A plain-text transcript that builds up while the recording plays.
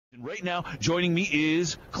Right now, joining me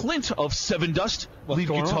is Clint of Sevendust, lead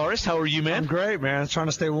guitarist. How are you, man? I'm great, man. Trying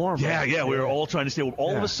to stay warm. Yeah, we're all trying to stay warm.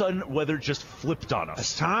 All of a sudden, weather just flipped on us.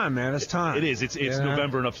 It's time, man. It's time. It is. It's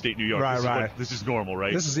November in upstate New York. Right. This is normal,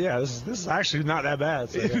 right? This is actually not that bad.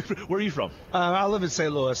 So, yeah. Where are you from? I live in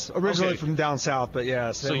St. Louis. Originally from down south, but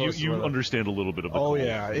yeah. So you understand a little bit of the cold.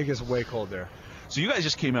 Yeah. It gets way cold there. So you guys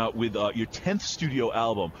just came out with your 10th studio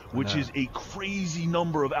album, which is a crazy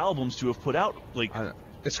number of albums to have put out.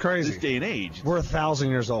 It's crazy. This day and age. We're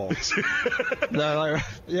 1,000 years old.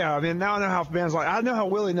 Yeah, I mean, now I know how bands I know how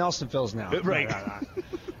Willie Nelson feels now. Right.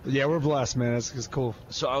 Yeah, we're blessed, man. It's cool.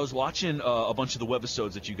 So I was watching a bunch of the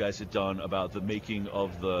webisodes that you guys had done about the making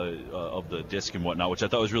of the disc and whatnot, which I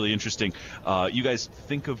thought was really interesting. You guys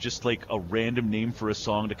think of just like a random name for a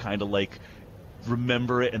song to kind of like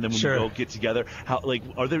remember it, and then when you go get together,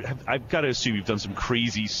 I've got to assume you've done some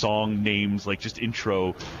crazy song names, like just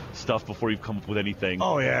intro stuff before you've come up with anything.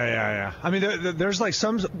 Oh yeah. I mean, there's like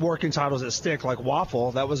some working titles that stick, like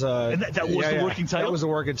Waffle. That was that was the working title. That was the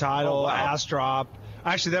working title. Oh, wow. Ass Drop.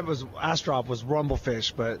 Actually, Ass Drop was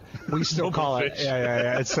Rumblefish, but we still call it.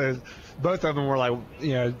 Yeah. It's both of them were like,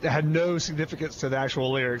 had no significance to the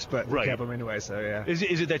actual lyrics, but we kept them anyway. So yeah. Is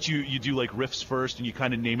it that you do like riffs first and you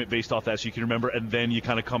kind of name it based off that so you can remember, and then you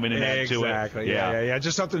kind of come in and add to it? Exactly. Yeah.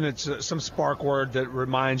 Just something that's some spark word that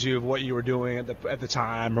reminds you of what you were doing at the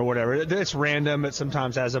time or whatever. It's random. It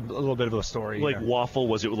sometimes has a little bit of a story. Like Waffle,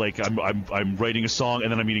 was it like I'm writing a song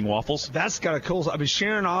and then I'm eating waffles? That's got a cool. I mean,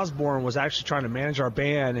 Sharon Osbourne was actually trying to manage our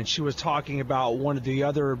band, and she was talking about one of the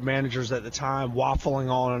other managers at the time waffling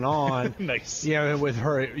on and on. Nice. Yeah, with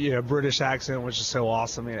her British accent, which is so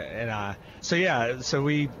awesome. So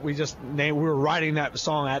we just named. We were writing that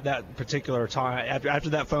song at that particular time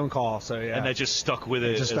after that phone call. So yeah. And that just stuck with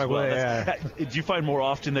it. Do you find more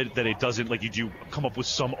often that it doesn't, like, you do come up with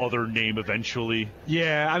some other name eventually?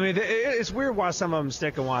 Yeah, I mean, it's weird why some of them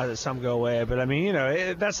stick and why some go away. But I mean,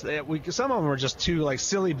 some of them are just too like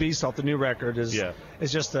silly beasts off the new record.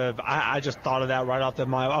 It's just I just thought of that right off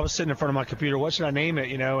I was sitting in front of my computer. What should I name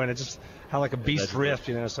it? And it just had like a beast riff.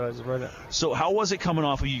 So I just wrote it. So how was it coming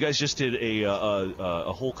off? You guys just did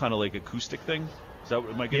a whole kind of like acoustic thing. Is that,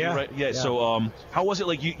 am I getting it right? Yeah. So how was it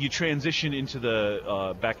like you transition into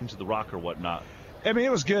the back into the rock or whatnot? I mean,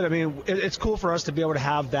 it was good. I mean, it's cool for us to be able to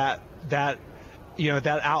have that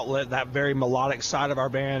outlet, that very melodic side of our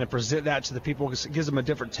band, and present that to the people. It gives them a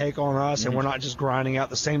different take on us, and we're not just grinding out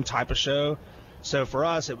the same type of show. So for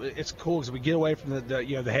us, it's cool because we get away from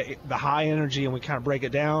the high energy and we kind of break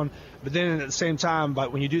it down. But then at the same time,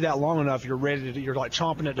 but when you do that long enough, you're ready you're like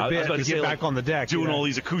chomping at the bit to get back on the deck. Doing all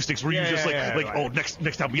these acoustics, were you just oh,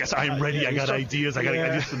 next time, yes, I am ready. I got ideas. I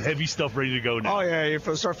got some heavy stuff ready to go now. Oh yeah, you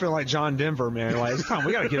start feeling like John Denver, man. Like, it's time.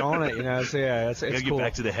 We got to get on it. So it's cool. Get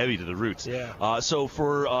back to the heavy, to the roots. Yeah. So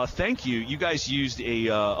for thank you guys used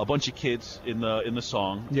a bunch of kids in the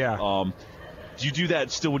song. Yeah. Do you do that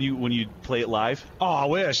still when you play it live? Oh, I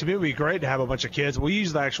wish. I mean, it would be great to have a bunch of kids. We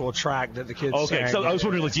use the actual track that the kids sang. So I was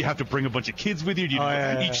wondering, do you have to bring a bunch of kids with you? Do you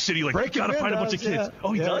each city gotta find a bunch of kids? Yeah.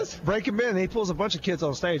 Oh, he does? Breaking Ben, he pulls a bunch of kids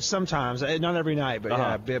on stage sometimes, not every night,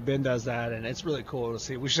 but Ben does that, and it's really cool to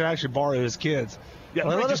see. We should actually borrow his kids. Yeah,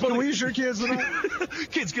 can we use your kids tonight?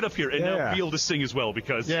 Kids, get up here and now be able to sing as well,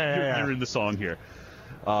 because you're in the song here.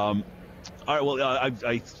 All right, well,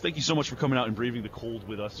 I thank you so much for coming out and braving the cold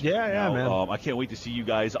with us. Man. I can't wait to see you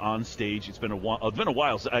guys on stage. It's been a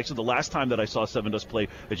while. Actually, the last time that I saw Sevendust play,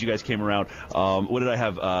 that you guys came around, what did I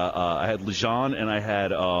have? I had Lejean and I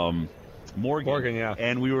had Morgan, yeah.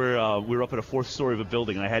 And we were up at a fourth story of a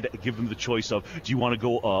building, and I had to give them the choice of, do you want to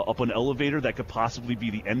go up an elevator that could possibly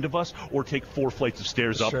be the end of us, or take 4 flights of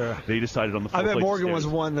stairs up? Sure. They decided on the 4 I flights bet Morgan of was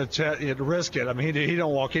one that had to risk it. I mean, he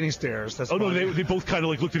don't walk any stairs. That's no, they both kind of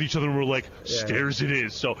like looked at each other and were like, stairs it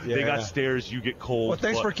is. So they got stairs, you get cold. Well,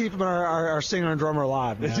 thanks for keeping our singer and drummer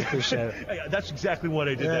alive, man. I appreciate it. That's exactly what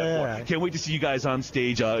I did that for. Can't wait to see you guys on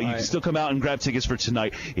stage. You can still come out and grab tickets for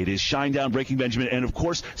tonight. It is Shinedown, Breaking Benjamin, and of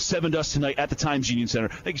course Sevendust tonight at the Times Union Center.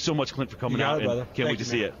 Thank you so much, Clint, for coming out. Brother. Can't wait to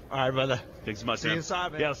see it. All right, brother. Thanks so much. See you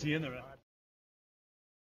inside, man. Yeah, I'll see you in there.